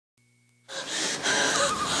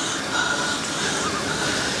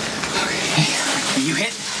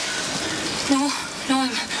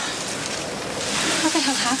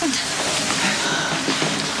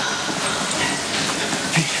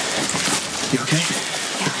okay?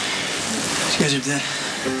 Yeah. These guys are dead.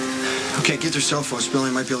 Okay, get their cell phones.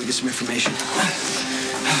 Billy might be able to get some information.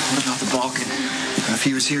 What about the Balkan? If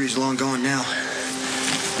he was here, he's long gone now.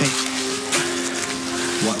 Hey,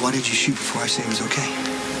 why did you shoot before I say it was okay?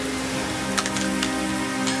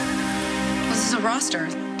 Well, this is a roster.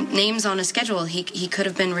 Names on a schedule. He could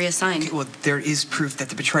have been reassigned. Okay, well, there is proof that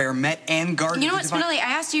the betrayer met and guarded. You know what, Spinelli?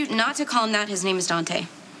 I asked you not to call him that. His name is Dante.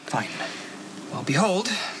 Fine. Well, behold,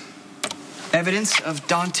 evidence of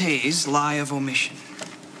Dante's lie of omission.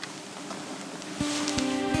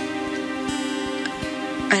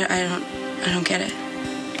 I don't get it.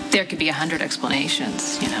 There could be 100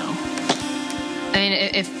 explanations, you know. I mean,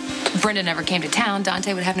 if Brenda never came to town,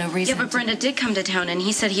 Dante would have no reason. Yeah, but Brenda did come to town, and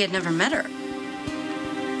he said he had never met her.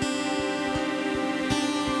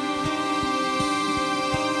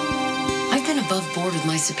 I've been above board with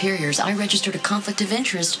my superiors. I registered a conflict of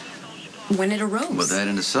interest when it arose. Well, that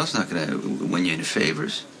in itself's not going to win you any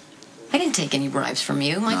favors. I didn't take any bribes from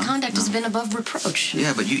you. My conduct has been above reproach.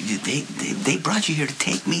 Yeah, but they brought you here to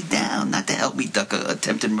take me down, not to help me duck a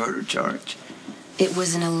attempted murder charge. It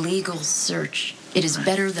was an illegal search. It is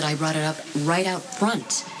better that I brought it up right out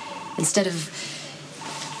front, instead of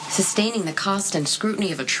sustaining the cost and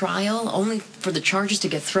scrutiny of a trial, only for the charges to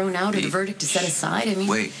get thrown out or the verdict to set aside. I mean...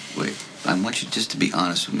 Wait. I want you just to be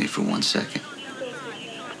honest with me for 1 second.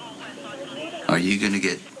 Are you going to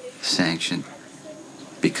get sanctioned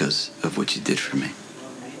because of what you did for me?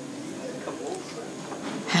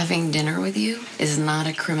 Having dinner with you is not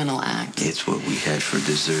a criminal act. It's what we had for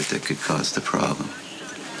dessert that could cause the problem.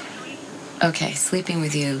 Okay, sleeping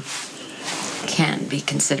with you can be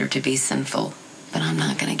considered to be sinful, but I'm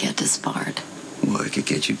not going to get disbarred. Well, it could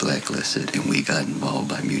get you blacklisted, and we got involved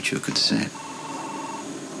by mutual consent.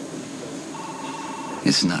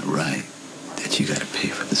 It's not right that you got to pay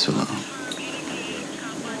for this alone.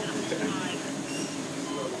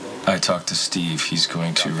 I talked to Steve. He's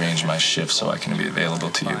going to arrange my shift so I can be available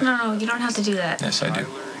to you. No, you don't have to do that. Yes, I do.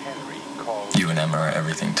 You and Emma are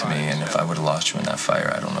everything to me, and if I would have lost you in that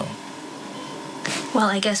fire, I don't know. Well,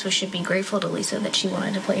 I guess we should be grateful to Lisa that she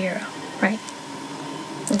wanted to play hero, right?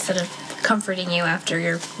 Instead of comforting you after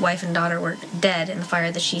your wife and daughter were dead in the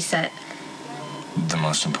fire that she set. The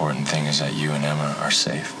most important thing is that you and Emma are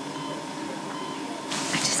safe.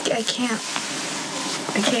 I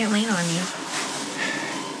can't lean on you.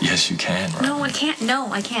 Yes, you can, Robin. No, I can't.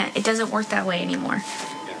 No, I can't. It doesn't work that way anymore.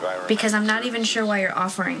 Because I'm not even sure why you're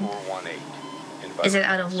offering. Is it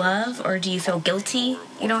out of love, or do you feel guilty?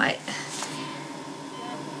 You know, I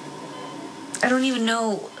don't even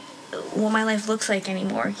know what my life looks like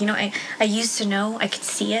anymore. You know, I used to know. I could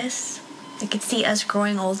see us. I could see us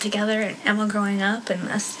growing old together, and Emma growing up, and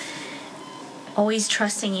us always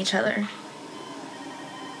trusting each other.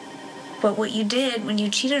 But what you did when you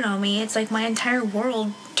cheated on me, it's like my entire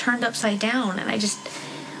world turned upside down, and I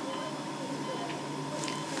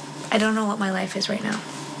don't know what my life is right now.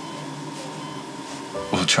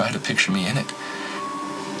 Well, try to picture me in it.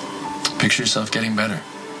 Picture yourself getting better.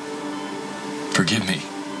 Forgive me.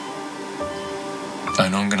 I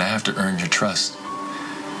know I'm going to have to earn your trust,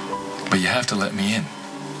 but you have to let me in.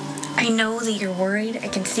 I know that you're worried. I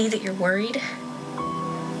can see that you're worried.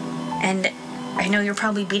 And I know you're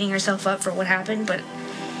probably beating yourself up for what happened, but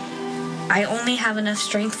I only have enough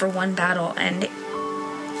strength for one battle, and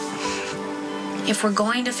if we're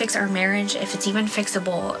going to fix our marriage, if it's even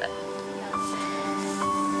fixable,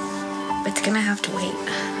 it's gonna have to wait.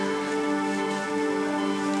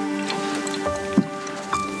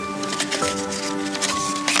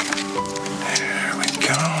 There we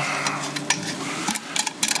go.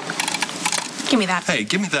 Give me that. Hey,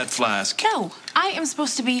 give me that flask. No, I am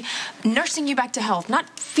supposed to be nursing you back to health,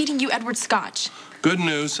 not feeding you Edward Scotch. Good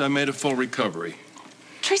news, I made a full recovery.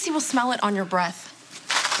 Tracy will smell it on your breath.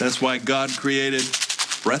 That's why God created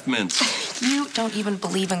breath mints. You don't even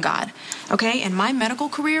believe in God, okay? And my medical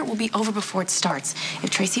career will be over before it starts.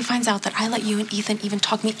 If Tracy finds out that I let you and Ethan even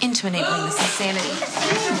talk me into enabling this insanity.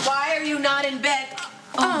 Why are you not in bed?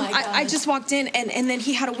 Oh, my God. I just walked in, and then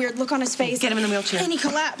he had a weird look on his face. Get him in the wheelchair. And he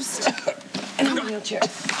collapsed. In the wheelchair.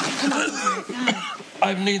 Come on.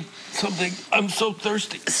 I need something. I'm so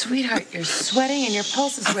thirsty. Sweetheart, you're sweating and your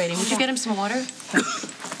pulse is racing. Would you get him some water?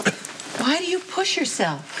 Why do you push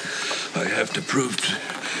yourself? I have to prove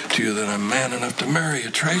to you that I'm man enough to marry you,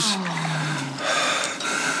 Trace.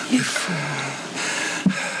 You fool.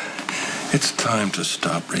 It's time to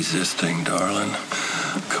stop resisting, darling.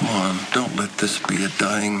 Come on, don't let this be a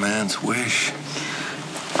dying man's wish.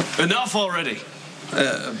 Enough already.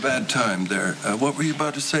 Bad time there. What were you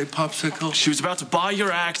about to say, Popsicle? She was about to buy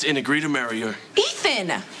your act and agree to marry you.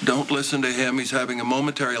 Ethan! Don't listen to him. He's having a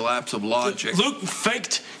momentary lapse of logic. Luke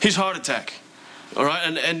faked his heart attack. All right?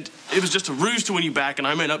 And it was just a ruse to win you back, and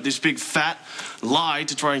I made up this big fat lie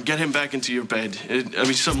to try and get him back into your bed. I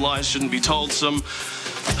mean, some lies shouldn't be told, some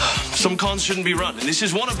cons shouldn't be run. And this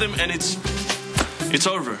is one of them, and it's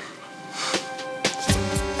over.